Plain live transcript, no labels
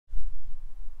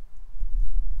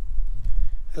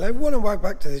Hello everyone and welcome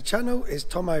back to the channel. It's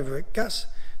Tom over at Gas.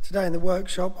 Today in the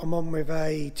workshop I'm on with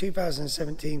a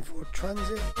 2017 Ford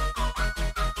Transit.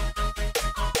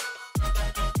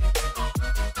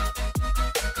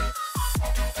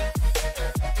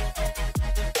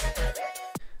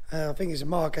 I think it's a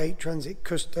Mark 8 Transit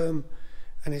Custom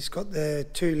and it's got the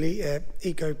 2 litre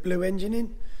Ecoblue engine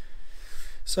in.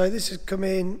 So this has come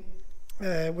in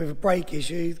with a brake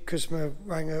issue. The customer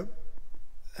rang up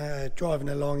driving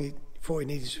along. He thought he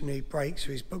needed some new brakes,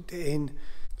 so he's booked it in.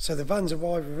 So the van's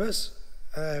arrived with us,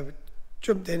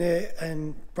 jumped in it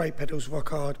and brake pedals rock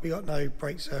hard. We got no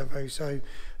brake servo, so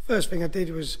first thing I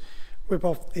did was whip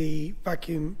off the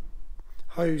vacuum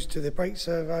hose to the brake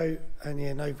servo, and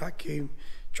yeah, no vacuum.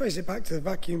 Trace it back to the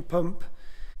vacuum pump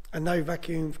and no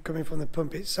vacuum coming from the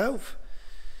pump itself.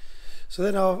 So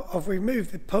then I've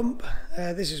removed the pump.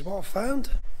 This is what I found.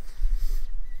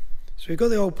 So we've got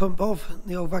the old pump off,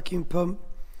 the old vacuum pump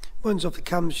runs off the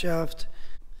camshaft,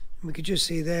 and we could just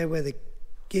see there where the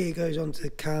gear goes onto the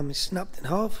cam is snapped in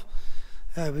half.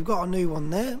 We've got a new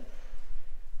one there,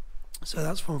 so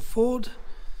that's from Ford.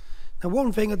 Now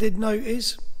one thing I did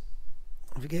notice,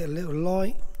 if we get a little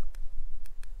light,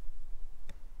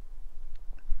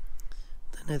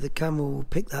 don't know if the camera will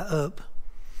pick that up.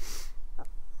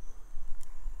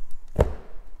 I'll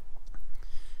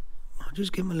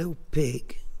just give him a little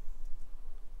pick.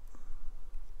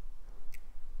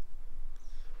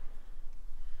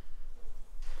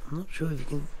 I'm not sure if you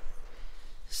can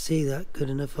see that good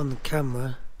enough on the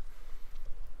camera,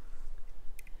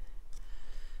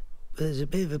 but there's a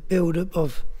bit of a build-up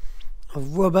of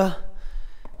rubber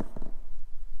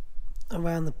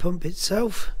around the pump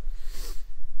itself.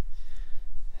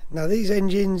 Now these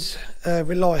engines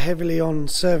rely heavily on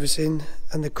servicing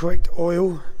and the correct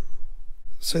oil.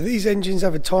 So these engines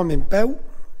have a timing belt,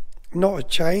 not a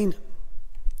chain.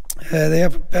 They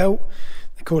have a belt.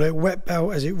 They call it a wet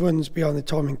belt as it runs behind the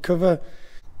timing cover.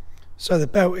 So the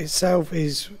belt itself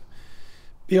is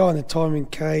behind the timing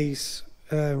case,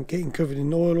 getting covered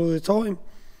in oil all the time.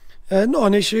 Not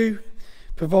an issue,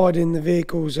 providing the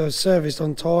vehicles are serviced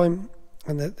on time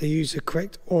and that they use the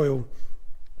correct oil.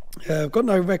 I've got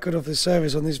no record of the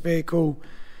service on this vehicle.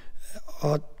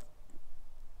 I'm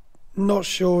not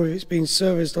sure if it's been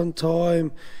serviced on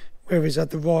time, whether it's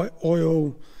had the right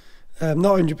oil. I'm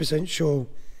not 100% sure.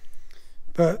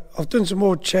 But I've done some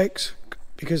more checks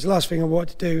because the last thing I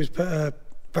wanted to do is put a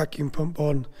vacuum pump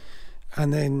on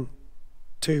and then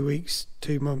 2 weeks,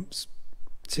 2 months,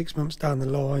 6 months down the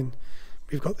line,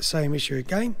 we've got the same issue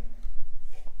again.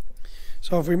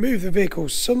 So I've removed the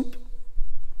vehicle's sump.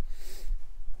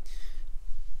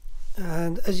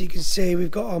 And as you can see,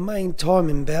 we've got our main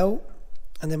timing belt,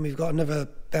 and then we've got another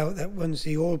belt that runs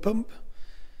the oil pump.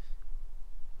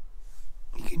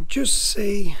 You can just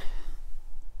see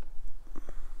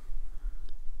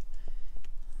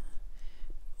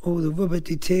all the rubber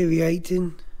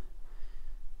deteriorating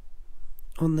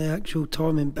on the actual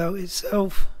timing belt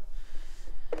itself.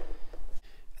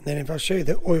 And then if I show you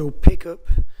the oil pickup,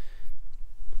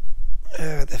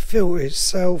 the filter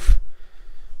itself,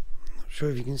 I'm not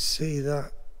sure if you can see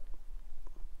that.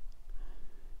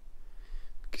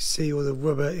 You can see all the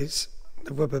rubber, it's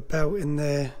the rubber belt in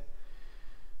there,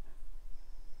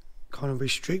 kind of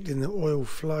restricting the oil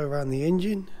flow around the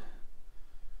engine.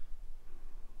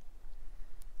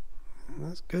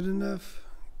 That's good enough.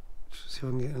 Just see if I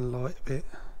can get in the light a bit.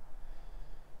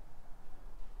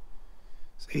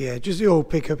 So yeah, just the oil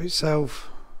pickup itself.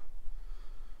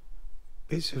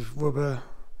 Bits of rubber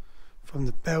from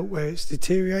the belt where it's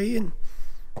deteriorating.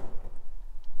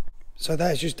 So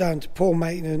that's just down to poor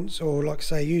maintenance, or like I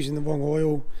say, using the wrong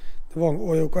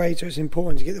oil grade. So it's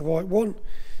important to get the right one.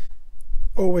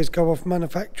 Always go off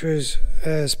manufacturer's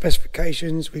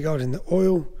specifications regarding the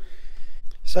oil.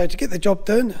 So to get the job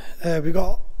done, we've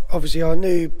got obviously our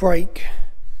new brake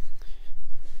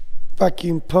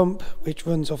vacuum pump, which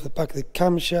runs off the back of the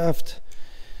camshaft.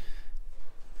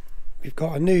 We've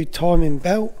got a new timing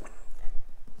belt.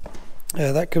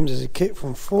 That comes as a kit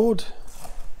from Ford.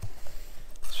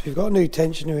 So we've got a new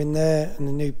tensioner in there and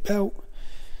a new belt.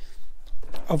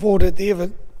 I've ordered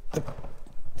the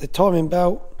timing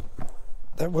belt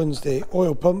that runs the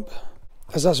oil pump,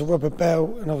 as that's a rubber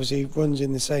belt and obviously runs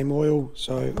in the same oil,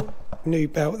 so new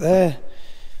belt there.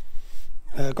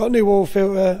 Got a new oil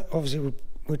filter, obviously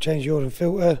we'll change the oil and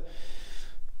filter.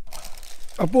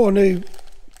 I bought a new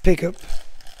pickup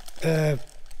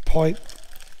pipe,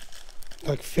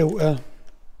 like filter.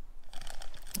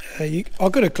 I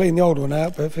could have cleaned the old one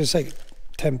out, but for the sake of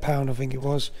 £10 I think it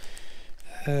was,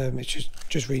 it's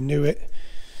just renew it.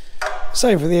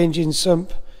 Same for the engine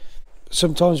sump.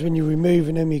 Sometimes when you're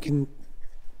removing them you can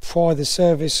fry the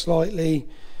surface slightly,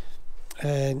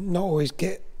 not always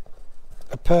get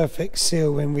a perfect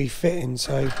seal when refitting.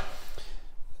 So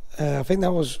I think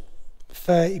that was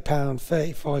 £30,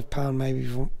 £35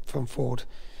 maybe from Ford.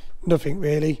 Nothing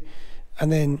really. And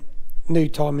then new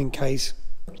timing case,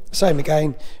 same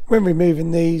again. When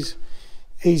removing these,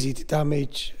 easy to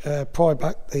damage, pry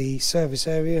back the service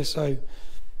area. So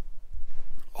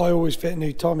I always fit a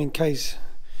new timing case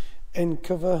end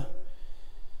cover,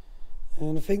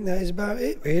 and I think that is about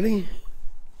it really.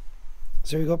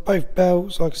 So we've got both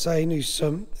belts, like I say, new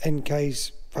sump, end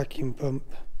case, vacuum pump,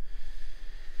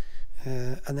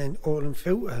 and then oil and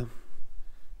filter.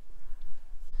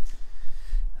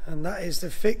 And that is the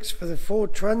fix for the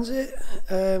Ford Transit.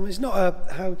 It's not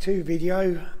a how-to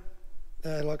video.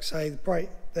 Like I say,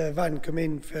 the van come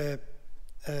in for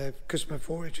customer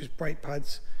fault, which was brake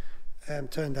pads.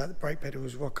 Turned out the brake pedal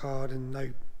was rock hard and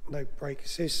no brake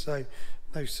assist, so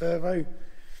no servo.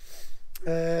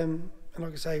 And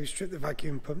like I say, we stripped the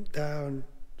vacuum pump down,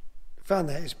 found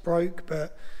that it's broke,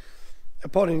 but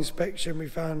upon inspection we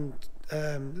found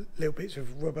little bits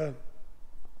of rubber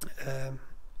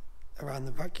around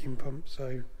the vacuum pump,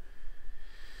 so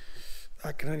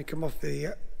that can only come off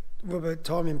the rubber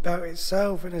timing belt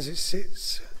itself, and as it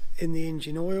sits in the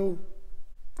engine oil.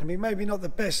 I mean, maybe not the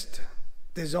best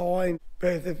design,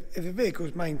 but if the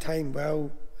vehicle's maintained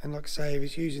well, and like I say, if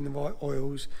it's using the right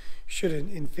oils,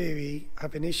 shouldn't in theory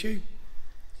have an issue.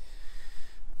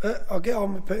 But I'll get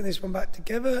on with putting this one back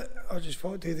together. I just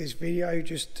thought I'd do this video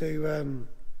just to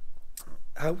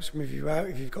help some of you out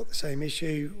if you've got the same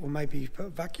issue, or maybe you've put a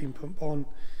vacuum pump on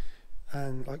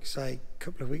and, like I say, a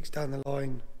couple of weeks down the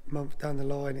line, month down the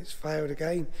line, it's failed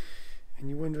again, and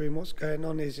you're wondering what's going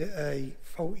on. Is it a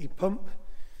faulty pump?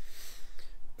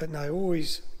 But no,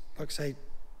 always, like I say,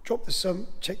 drop the sump,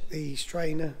 check the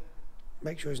strainer,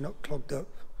 make sure it's not clogged up.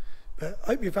 But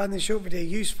I hope you found this short video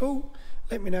useful.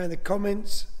 Let me know in the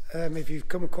comments if you've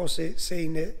come across it,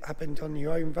 seen it happened on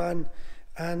your own van,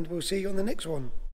 and we'll see you on the next one.